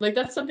 Like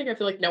that's something I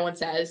feel like no one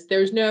says.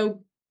 There's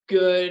no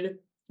good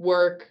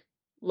work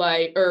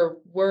life,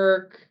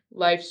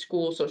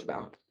 school, social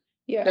balance.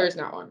 Yeah. There is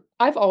not one.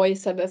 I've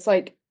always said this,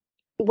 like,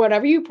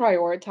 whatever you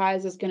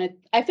prioritize is gonna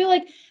I feel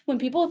like when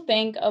people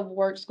think of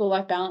work, school,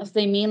 life balance,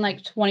 they mean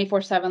like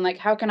 24/7, like,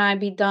 how can I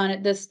be done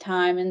at this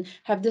time and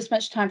have this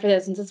much time for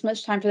this and this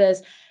much time for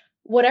this?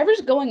 Whatever's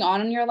going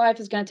on in your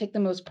life is gonna take the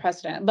most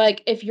precedent.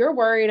 Like, if you're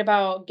worried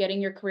about getting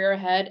your career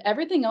ahead,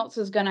 everything else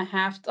is gonna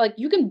have to, like,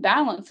 you can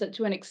balance it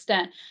to an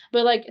extent,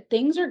 but like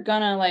things are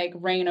gonna like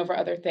reign over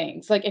other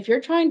things. Like, if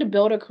you're trying to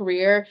build a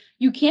career,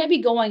 you can't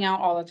be going out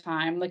all the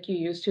time like you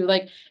used to.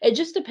 Like, it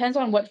just depends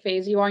on what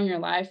phase you are in your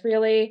life,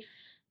 really.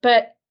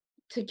 But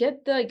to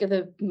get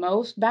the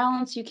most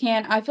balance you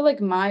can, I feel like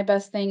my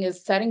best thing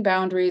is setting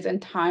boundaries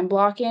and time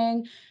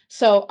blocking.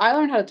 So I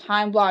learned how to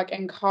time block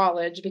in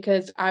college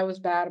because I was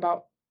bad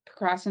about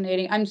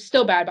procrastinating. I'm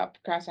still bad about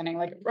procrastinating.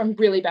 Like, I'm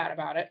really bad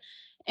about it.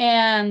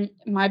 And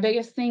my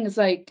biggest thing is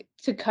like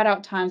to cut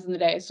out times in the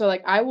day. So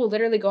like I will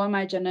literally go on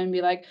my agenda and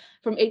be like,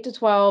 from 8 to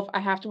 12, I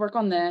have to work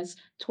on this.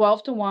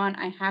 12 to 1,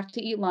 I have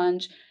to eat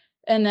lunch,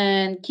 and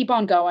then keep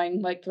on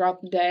going like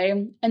throughout the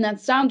day. And that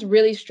sounds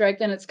really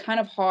strict and it's kind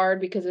of hard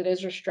because it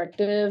is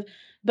restrictive,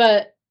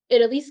 but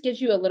it at least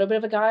gives you a little bit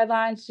of a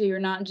guideline so you're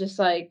not just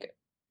like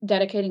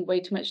dedicating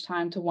way too much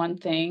time to one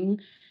thing.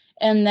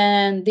 And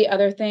then the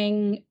other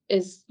thing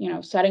is,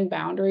 setting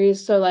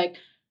boundaries. So like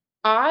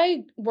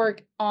I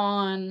work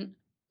on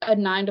a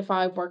 9 to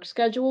 5 work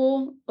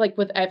schedule, like,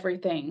 with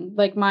everything,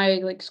 like, my,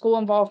 like, school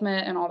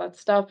involvement and all that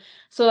stuff.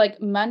 So, like,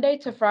 Monday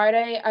to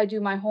Friday, I do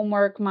my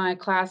homework, my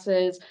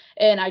classes,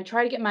 and I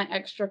try to get my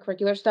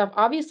extracurricular stuff.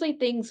 Obviously,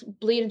 things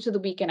bleed into the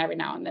weekend every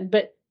now and then,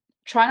 but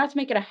try not to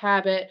make it a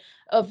habit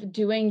of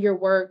doing your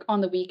work on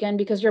the weekend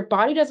because your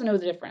body doesn't know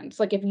the difference.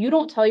 Like, if you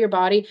don't tell your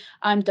body,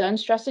 "I'm done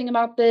stressing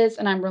about this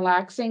and I'm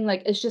relaxing,"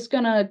 like, it's just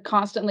gonna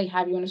constantly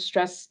have you in a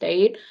stressed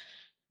state.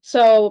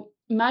 So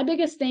my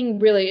biggest thing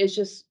really is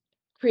just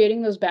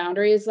creating those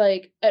boundaries.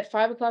 Like at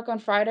 5 o'clock on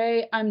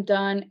Friday, I'm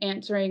done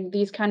answering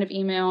these kind of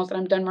emails and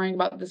I'm done worrying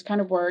about this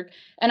kind of work.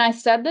 And I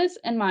said this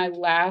in my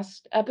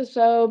last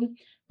episode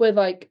with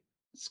like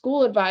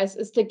school advice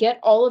is to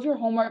get all of your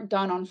homework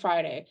done on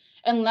Friday,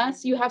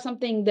 unless you have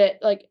something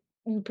that like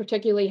you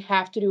particularly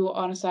have to do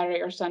on a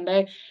Saturday or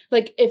Sunday.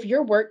 Like if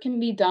your work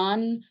can be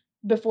done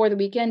before the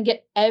weekend,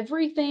 get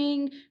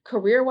everything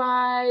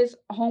career-wise,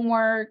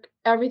 homework,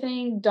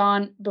 everything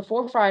done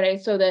before Friday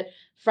so that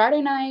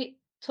Friday night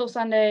till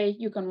Sunday,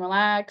 you can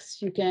relax,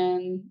 you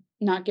can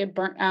not get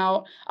burnt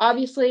out.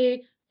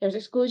 Obviously, there's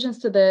exclusions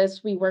to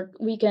this. We work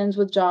weekends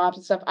with jobs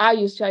and stuff. I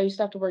used to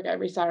have to work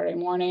every Saturday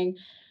morning,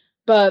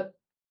 but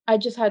I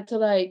just had to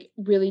like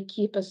really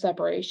keep a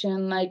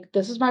separation. Like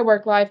this is my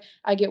work life.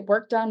 I get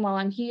work done while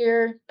I'm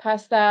here.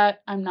 Past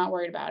that, I'm not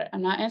worried about it.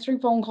 I'm not answering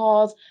phone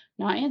calls,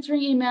 not answering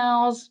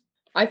emails.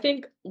 I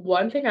think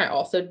one thing I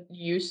also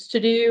used to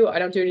do, I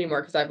don't do it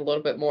anymore because I have a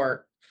little bit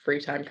more free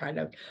time kind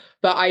of,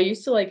 but I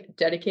used to like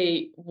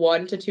dedicate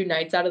 1 to 2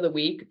 nights out of the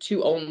week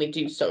to only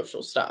do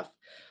social stuff.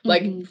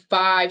 Like Mhm.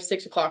 5,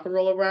 6 o'clock would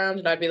roll around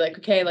and I'd be like,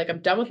 okay, like I'm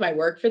done with my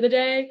work for the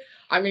day.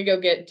 I'm gonna go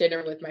get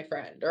dinner with my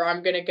friend, or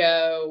I'm gonna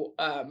go,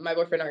 my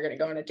boyfriend and I are gonna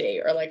go on a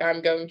date, or like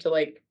I'm going to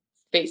like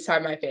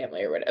FaceTime my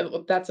family or whatever.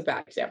 Well, that's a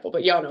bad example,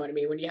 but y'all know what I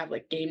mean when you have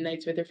like game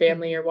nights with your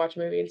family or watch a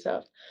movie and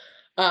stuff.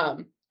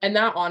 And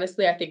that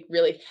honestly, I think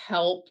really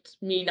helped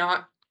me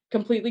not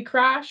completely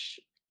crash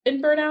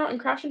and burn out and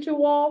crash into a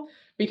wall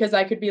because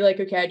I could be like,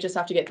 okay, I just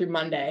have to get through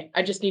Monday.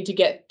 I just need to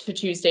get to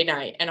Tuesday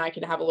night and I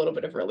can have a little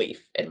bit of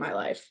relief in my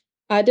life.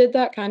 I did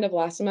that kind of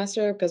last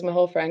semester because my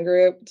whole friend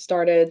group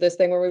started this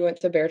thing where we went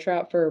to Bear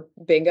Trap for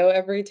bingo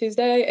every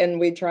Tuesday, and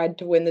we tried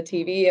to win the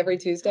TV every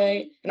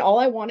Tuesday. And all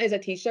I want is a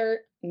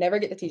t-shirt. Never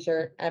get the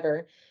t-shirt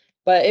ever.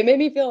 But it made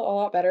me feel a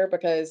lot better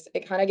because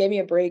it kind of gave me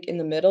a break in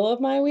the middle of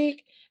my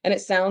week. And it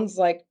sounds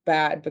like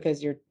bad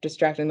because you're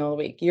distracted in the middle of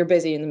the week. You're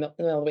busy in the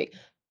middle of the week.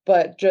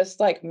 But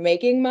just like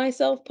making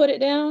myself put it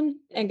down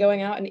and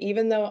going out, and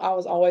even though I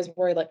was always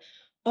worried, like,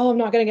 oh, I'm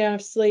not gonna get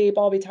enough sleep,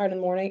 I'll be tired in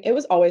the morning, it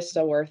was always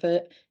so worth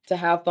it to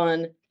have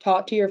fun,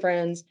 talk to your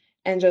friends,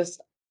 and just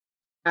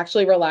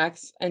actually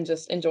relax and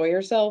just enjoy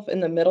yourself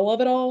in the middle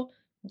of it all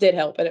did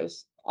help. And it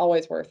was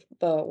always worth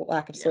the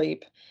lack of Yeah.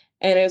 sleep.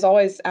 And it was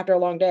always after a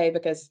long day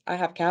because I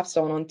have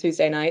capstone on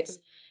Tuesday nights.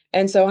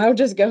 And so I would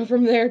just go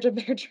from there to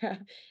Bear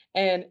Trap.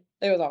 And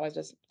it was always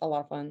just a lot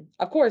of fun.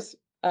 Of course,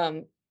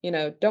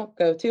 don't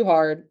go too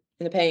hard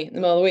in the paint in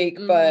the middle of the week,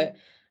 but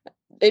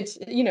it's,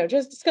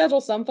 just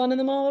schedule some fun in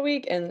the middle of the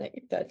week. And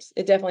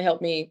it definitely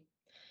helped me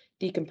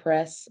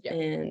decompress Yeah.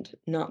 and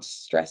not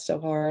stress so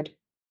hard.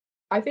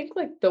 I think,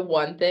 like, the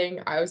one thing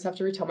I always have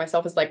to retell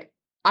myself is, like,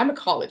 I'm a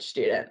college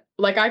student.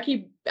 Like, I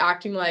keep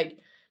acting like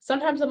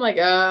sometimes I'm like,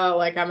 "Oh,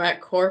 like, I'm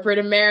at corporate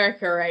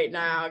America right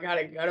now. I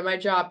gotta go to my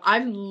job."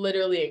 I'm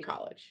literally in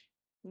college.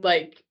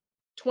 Like,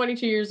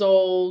 22 years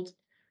old.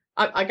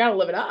 I gotta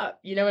live it up,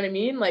 you know what I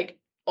mean? Like,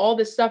 all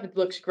this stuff, it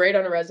looks great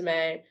on a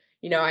resume.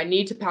 I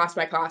need to pass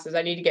my classes.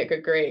 I need to get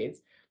good grades.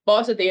 But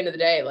also at the end of the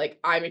day, like,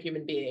 I'm a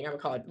human being. I'm a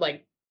college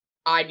like,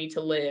 I need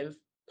to live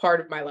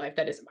part of my life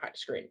that isn't behind a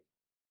screen.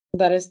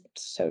 That is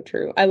so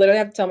true. I literally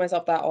have to tell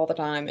myself that all the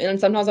time. And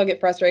sometimes I'll get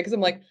frustrated because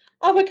I'm like,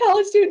 I'm a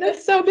college student.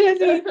 I'm so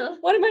busy.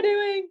 What am I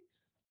doing?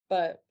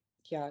 But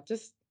yeah,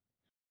 just,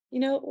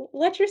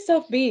 let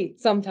yourself be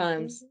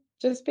sometimes.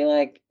 Just be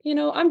like,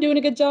 I'm doing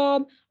a good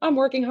job. I'm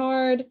working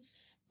hard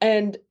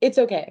and it's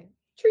okay.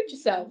 Treat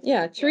yourself.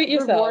 Yeah, treat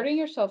yourself. Rewarding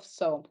yourself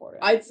so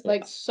important. It's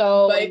like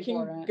so but it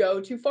important. can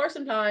go too far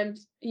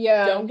sometimes.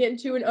 Yeah. Don't get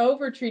into an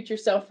over treat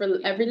yourself for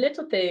every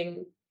little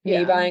thing.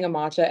 Me buying a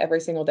matcha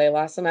every single day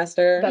last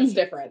semester. That's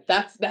different.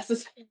 That's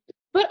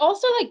But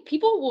also, like,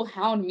 people will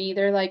hound me.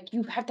 They're like,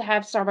 you have to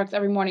have Starbucks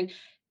every morning.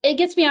 It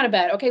gets me out of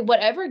bed. Okay,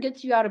 whatever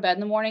gets you out of bed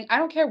in the morning, I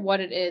don't care what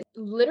it is.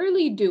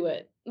 Literally do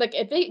it. Like,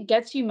 if it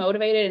gets you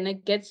motivated and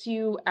it gets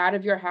you out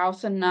of your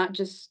house and not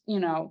just,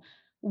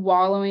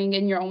 wallowing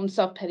in your own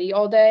self-pity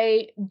all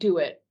day, do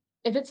it.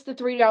 If it's the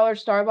 $3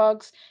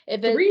 Starbucks,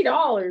 if it's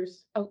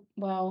 $3. oh,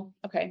 well,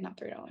 okay, not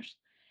 $3.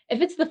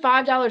 If it's the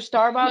 $5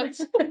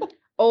 Starbucks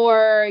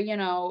or,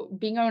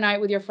 being on a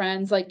night with your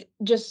friends, like,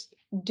 just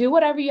do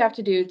whatever you have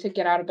to do to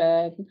get out of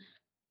bed.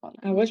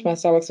 I wish my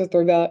Starbucks was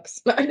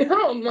 $3. I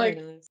know. I'm like,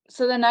 Very nice.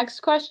 So the next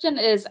question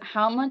is,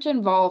 how much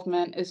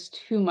involvement is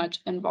too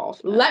much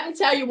involvement? let me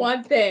tell you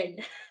one thing.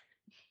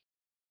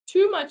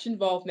 Too much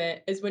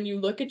involvement is when you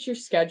look at your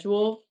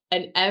schedule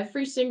and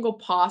every single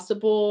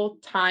possible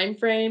time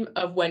frame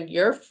of when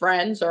your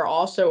friends are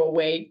also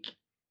awake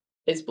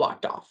is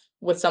blocked off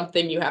with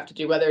something you have to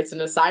do, whether it's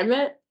an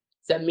assignment,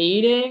 it's a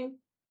meeting,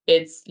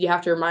 it's you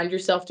have to remind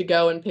yourself to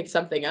go and pick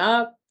something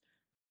up.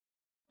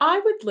 I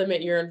would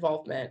limit your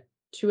involvement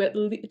to at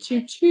least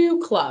to two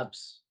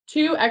clubs,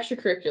 two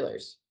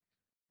extracurriculars,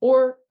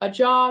 or a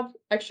job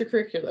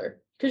extracurricular.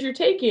 Because you're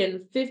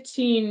taking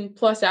 15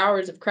 plus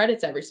hours of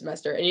credits every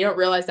semester, and you don't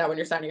realize that when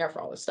you're signing up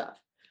for all this stuff.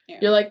 Yeah.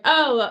 You're like,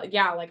 oh,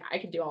 yeah, like I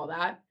can do all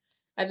that.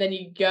 And then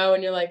you go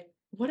and you're like,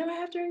 what do I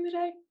have during the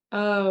day?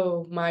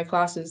 Oh, my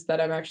classes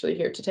that I'm actually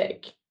here to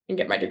take and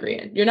get my degree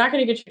in. You're not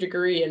going to get your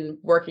degree in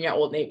working at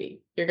Old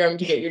Navy. You're going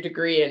to get your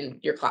degree in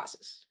your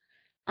classes.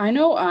 I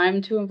know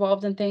I'm too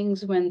involved in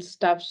things when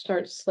stuff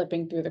starts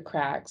slipping through the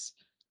cracks.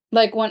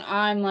 Like when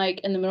I'm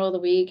like in the middle of the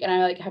week and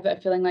I like have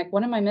that feeling like,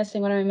 what am I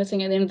missing? What am I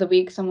missing? At the end of the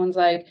week, someone,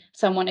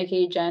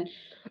 aka Jen,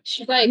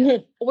 she's like,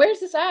 where's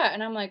this at?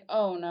 And I'm like,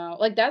 oh no.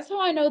 Like that's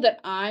how I know that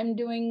I'm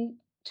doing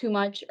too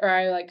much or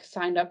I like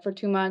signed up for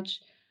too much.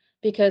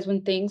 Because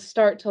when things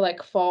start to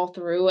like fall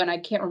through and I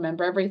can't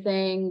remember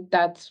everything,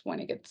 that's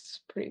when it gets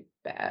pretty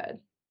bad.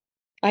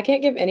 I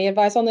can't give any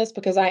advice on this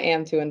because I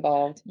am too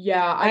involved.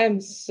 Yeah, I am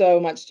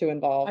so much too I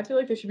involved. feel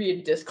like there should be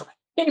a disclaimer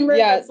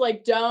Yeah. that's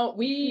like,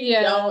 don't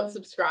Yeah.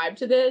 subscribe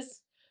to this.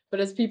 But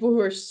as people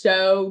who are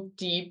so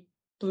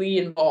deeply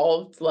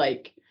involved,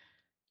 like,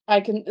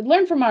 I can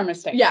learn from our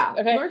mistakes. yeah,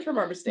 Okay. learn from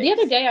our mistakes. The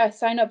other day I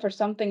signed up for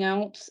something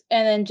else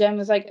and then Jen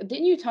was like,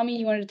 didn't you tell me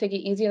you wanted to take it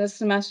easy this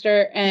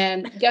semester?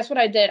 And guess what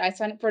I did? I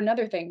signed up for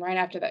another thing right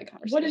after that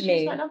conversation. What did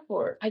you sign up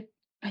for?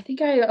 I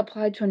think I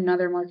applied to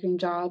another marketing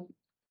job.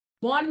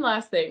 One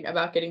last thing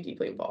about getting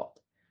deeply involved.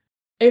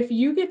 If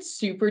you get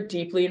super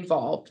deeply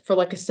involved for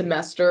like a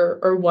semester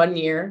or 1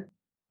 year,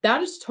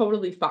 that is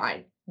totally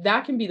fine.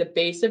 That can be the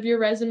base of your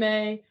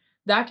resume.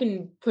 That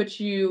can put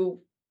you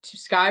to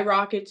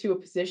skyrocket to a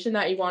position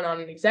that you want on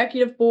an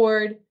executive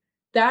board.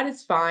 That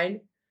is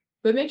fine.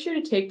 But make sure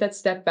to take that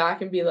step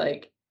back and be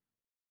like,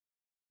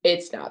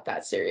 it's not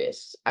that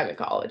serious. I'm in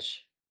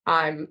college.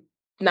 I'm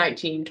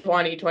 19,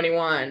 20,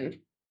 21.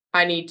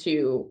 I need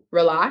to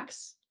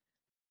relax,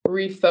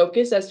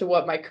 refocus as to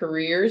what my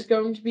career is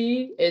going to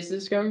be. Is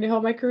this going to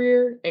help my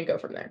career? And go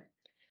from there.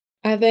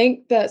 I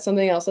think that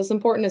something else that's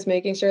important is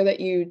making sure that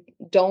you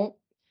don't,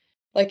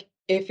 like,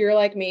 if you're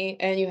like me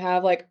and you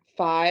have like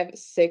 5,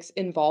 6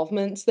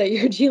 involvements that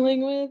you're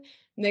dealing with,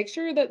 make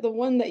sure that the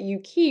one that you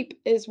keep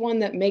is one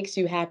that makes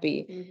you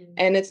happy. Mm-hmm.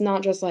 And it's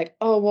not just like,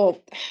 oh,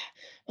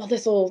 well,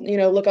 this will,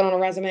 look on a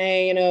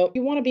resume,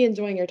 you want to be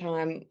enjoying your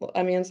time.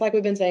 I mean, it's like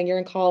we've been saying, you're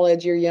in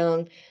college, you're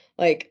young.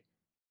 Like,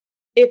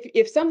 if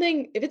it's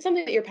something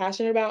that you're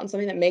passionate about and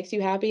something that makes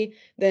you happy,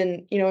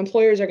 then,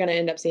 employers are going to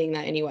end up seeing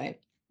that anyway.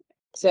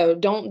 So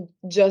don't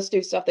just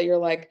do stuff that you're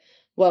like,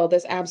 well,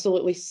 this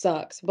absolutely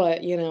sucks, but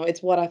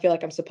it's what I feel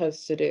like I'm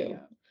supposed to do.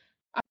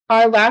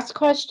 Our last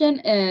question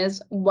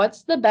is,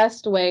 what's the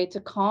best way to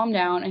calm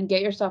down and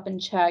get yourself in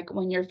check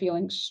when you're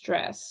feeling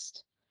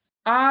stressed?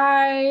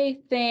 I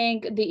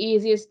think the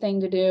easiest thing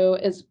to do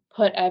is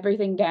put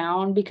everything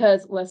down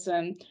because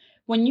listen,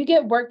 when you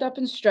get worked up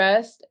and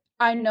stressed,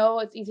 I know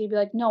it's easy to be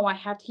like, no, I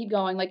have to keep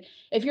going. Like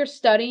if you're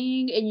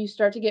studying and you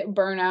start to get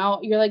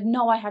burnout, you're like,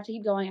 no, I have to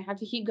keep going. I have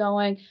to keep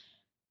going.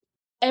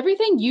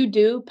 everything you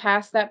do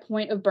past that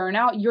point of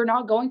burnout, you're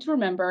not going to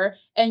remember,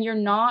 and you're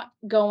not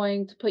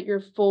going to put your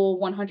full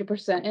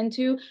 100%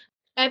 into.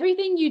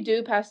 Everything you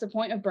do past the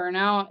point of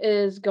burnout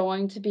is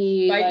going to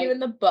be Bite you in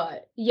the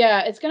butt.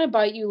 Yeah, it's gonna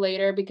bite you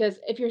later, because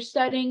if you're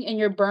studying and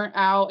you're burnt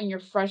out and you're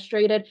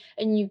frustrated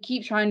and you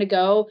keep trying to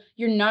go,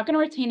 you're not gonna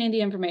retain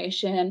any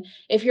information.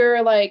 If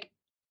you're like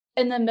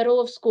in the middle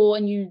of school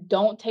and you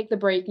don't take the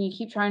break and you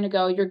keep trying to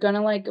go, you're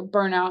gonna like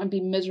burn out and be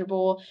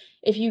miserable.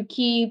 If you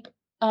keep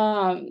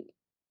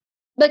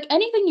like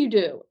anything you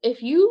do,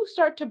 if you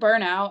start to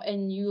burn out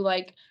and you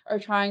like are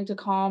trying to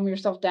calm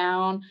yourself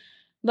down,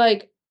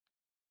 like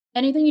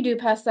anything you do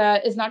past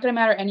that is not gonna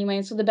matter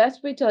anyway. So the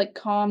best way to like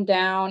calm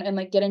down and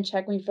like get in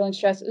check when you're feeling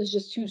stressed is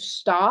just to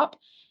stop,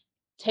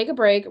 take a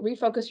break,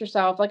 refocus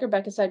yourself. Like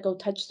Rebecca said, go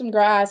touch some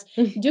grass,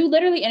 do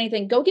literally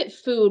anything. Go get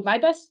food. My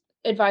best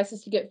advice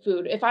is to get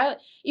food. Even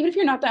if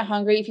you're not that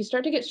hungry, if you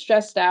start to get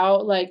stressed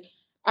out, like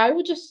I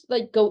would just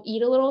like go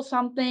eat a little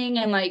something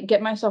and like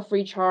get myself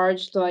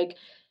recharged. Like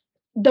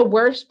the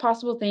worst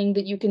possible thing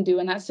that you can do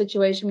in that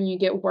situation when you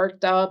get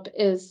worked up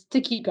is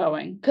to keep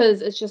going,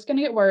 because it's just going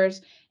to get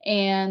worse,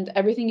 and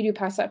everything you do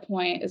past that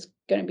point is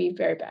going to be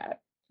very bad.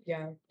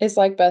 Yeah. It's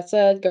like Beth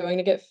said, going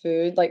to get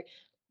food. Like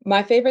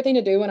my favorite thing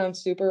to do when I'm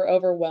super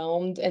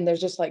overwhelmed and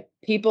there's just like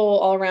people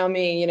all around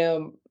me,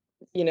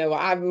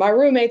 my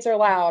roommates are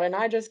loud and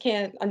I just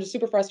can't, I'm just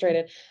super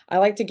frustrated. I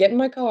like to get in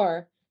my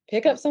car,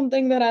 pick up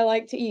something that I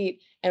like to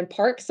eat, and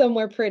park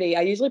somewhere pretty.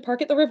 I usually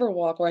park at the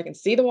Riverwalk where I can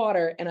see the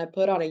water, and I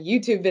put on a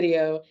YouTube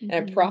video and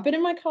I prop it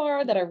in my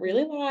car that I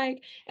really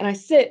like, and I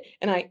sit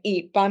and I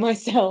eat by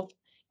myself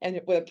and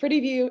with a pretty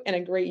view and a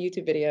great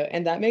YouTube video.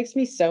 And that makes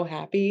me so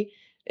happy.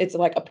 It's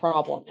like a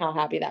problem how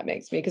happy that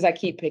makes me because I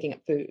keep picking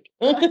up food.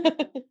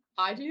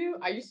 I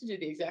used to do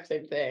the exact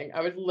same thing.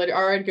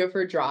 I'd go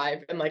for a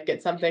drive and like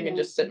get something and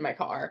just sit in my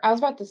car. I was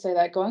about to say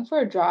that, going for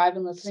a drive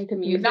and listening to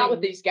music. Not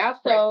with these gas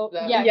So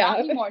prices, though. yeah, Yeah. not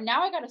anymore.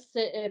 Now I gotta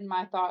sit in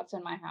my thoughts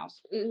in my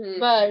house. Mhm.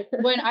 But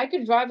when I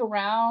could drive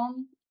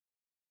around,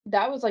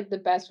 that was like the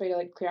best way to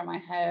like clear my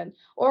head,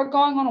 or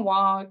going on a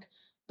walk.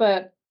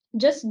 But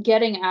just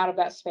getting out of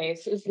that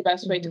space is the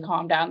best way to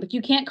calm down. Like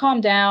you can't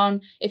calm down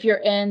if you're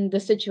in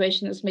the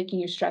situation that's making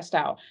you stressed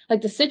out.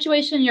 Like the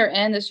situation you're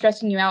in that's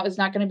stressing you out is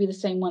not going to be the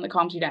same one that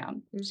calms you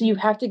down. So you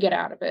have to get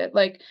out of it.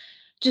 Like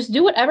just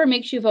do whatever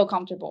makes you feel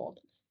comfortable.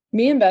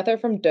 Me and Beth are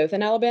from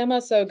Dothan,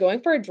 Alabama, so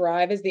going for a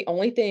drive is the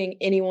only thing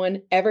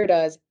anyone ever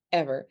does,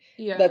 ever.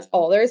 Yeah. That's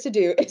all there is to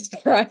do is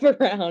drive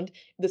around.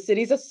 The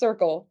city's a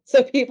circle,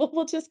 so people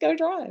will just go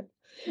drive.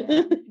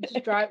 Yeah.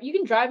 Just drive. You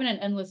can drive in an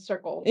endless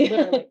circle, Yeah.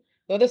 literally.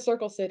 Go to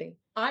Circle City.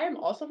 I am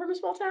also from a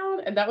small town,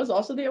 and that was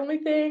also the only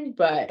thing,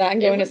 but That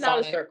and it going was to not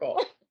a Sonic. circle.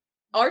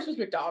 Ours was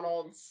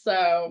McDonald's,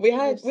 so We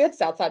had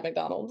Southside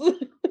McDonald's.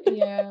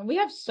 Yeah, we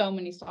have so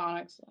many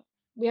Sonics.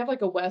 We have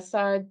like a West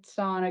Side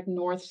Sonic,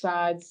 North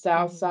Side,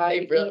 South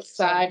Side, really East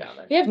Side. down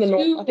there. We have The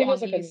two I think on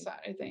there's like the a, East Side,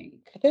 I think.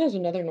 I think there's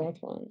another North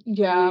one.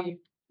 Yeah,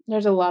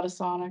 there's a lot of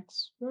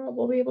Sonics. Well,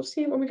 we'll be able to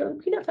see when we go to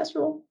the Peanut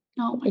Festival.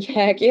 Oh my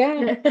Heck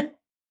yeah.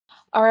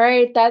 All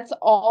right, that's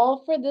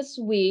all for this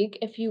week.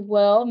 If you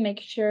will, make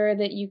sure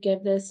that you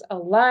give this a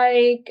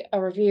like,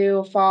 a review,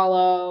 a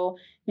follow.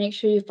 Make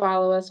sure you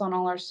follow us on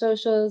all our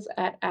socials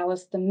at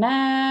Alice the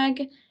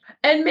Mag.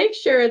 And make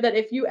sure that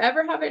if you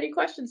ever have any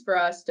questions for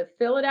us, to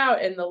fill it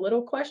out in the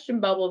little question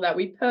bubble that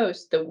we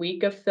post the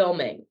week of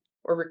filming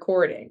or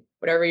recording,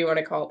 whatever you want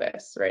to call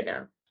this right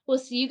now. We'll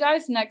see you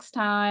guys next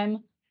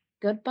time.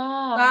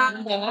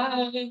 Goodbye.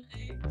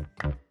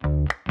 Bye.